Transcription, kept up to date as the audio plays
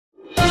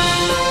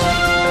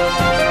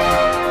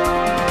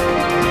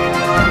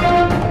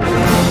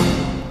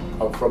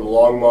from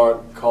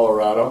Longmont,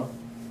 Colorado,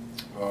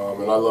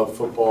 and I love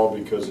football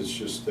because it's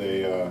just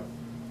been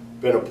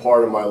a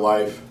part of my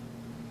life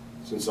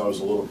since I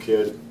was a little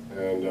kid,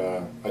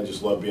 and I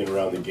just love being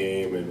around the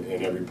game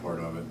and every part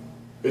of it.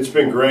 It's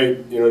been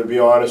great, you know, to be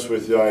honest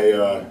with you.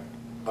 I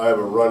have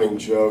a running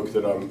joke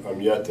that I'm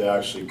yet to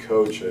actually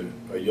coach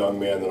a young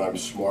man that I'm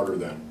smarter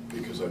than,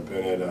 because I've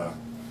been at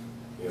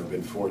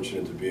been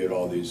fortunate to be at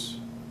all these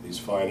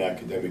fine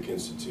academic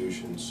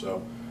institutions.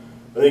 So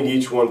I think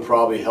each one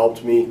probably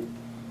helped me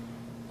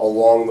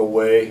along the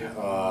way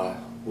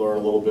learn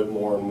a little bit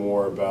more and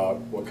more about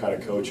what kind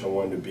of coach I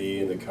wanted to be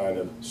and the kind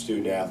of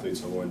student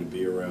athletes I wanted to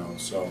be around.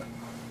 So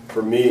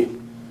for me,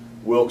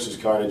 Wilkes is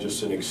kind of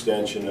just an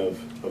extension of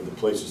the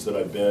places that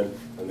I've been,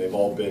 and they've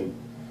all been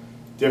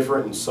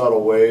different in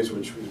subtle ways,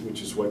 which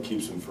is what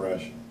keeps them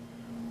fresh.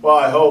 Well,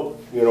 I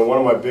hope, you know, one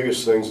of my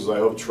biggest things is I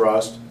hope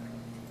trust,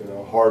 you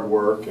know, hard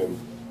work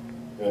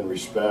and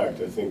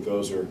respect. I think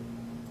those are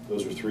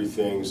three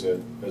things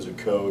that, as a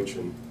coach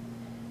and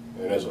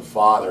as a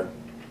father,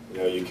 you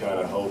know, you kind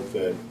of hope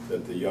that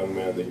the young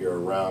men that you're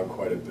around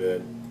quite a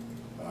bit,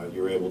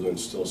 you're able to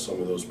instill some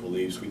of those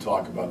beliefs. We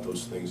talk about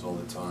those things all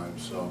the time.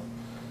 So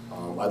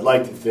I'd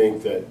like to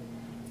think that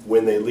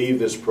when they leave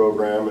this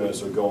program and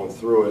as they're going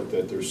through it,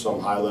 that there's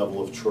some high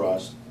level of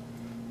trust.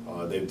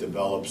 They've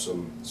developed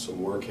some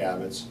work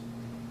habits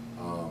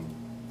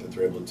that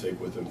they're able to take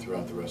with them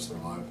throughout the rest of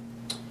their life.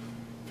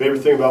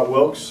 Favorite thing about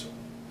Wilkes?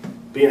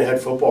 Being a head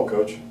football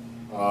coach.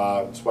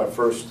 It's my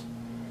first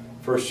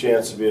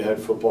chance to be a head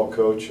football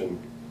coach,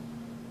 and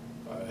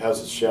it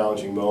has its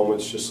challenging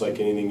moments, just like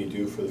anything you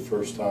do for the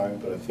first time.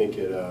 But I think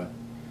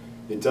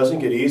it doesn't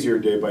get easier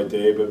day by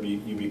day, but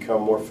you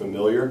become more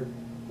familiar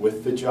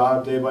with the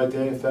job day by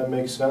day, if that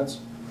makes sense.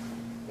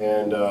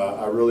 And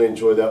I really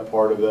enjoy that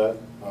part of that.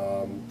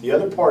 The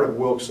other part of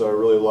Wilkes that I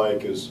really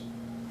like is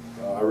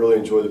I really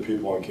enjoy the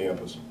people on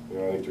campus. You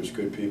know, I think there's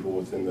good people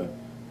within the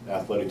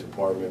athletic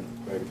department.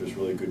 I think there's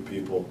really good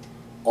people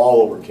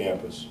all over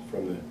campus,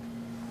 from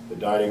the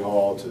dining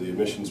hall to the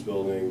admissions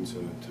building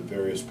to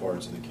various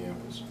parts of the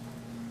campus.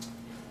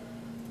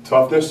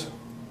 Toughness.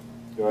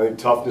 You know, I think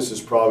toughness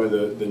is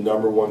probably the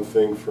number one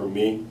thing for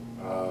me.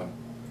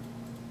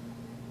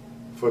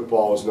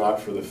 Football is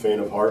not for the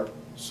faint of heart,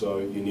 so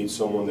you need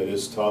someone that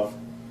is tough,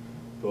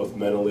 both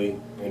mentally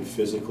and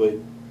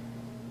physically.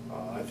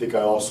 I think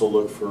I also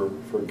look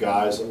for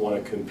guys that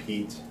want to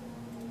compete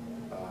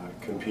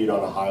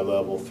on a high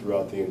level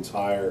throughout the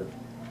entire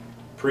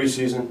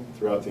preseason,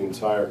 throughout the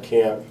entire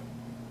camp,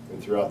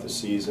 and throughout the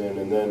season.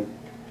 And then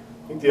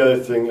I think the other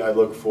thing I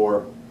look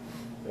for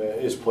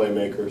is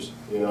playmakers.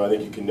 You know, I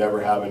think you can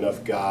never have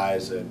enough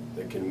guys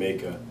that can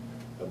make a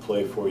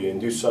play for you and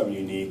do something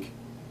unique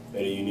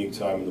at a unique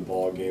time in the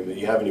ball game that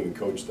you haven't even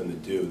coached them to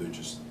do.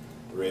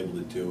 They're able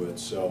to do it.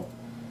 So,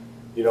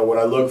 you know, when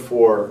I look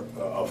for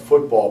a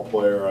football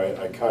player,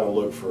 I kind of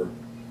look for,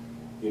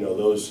 you know,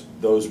 those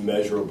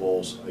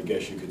measurables, I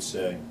guess you could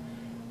say.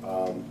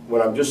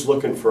 When I'm just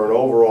looking for an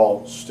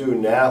overall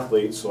student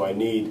athlete, so I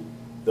need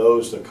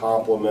those to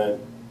complement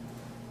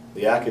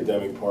the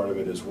academic part of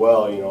it as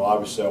well. You know,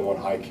 obviously I want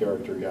high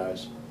character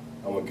guys.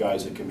 I want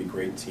guys that can be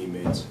great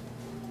teammates.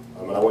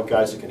 And I want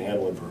guys that can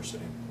handle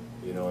adversity.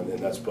 You know, and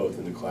that's both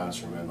in the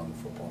classroom and on the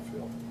football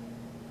field.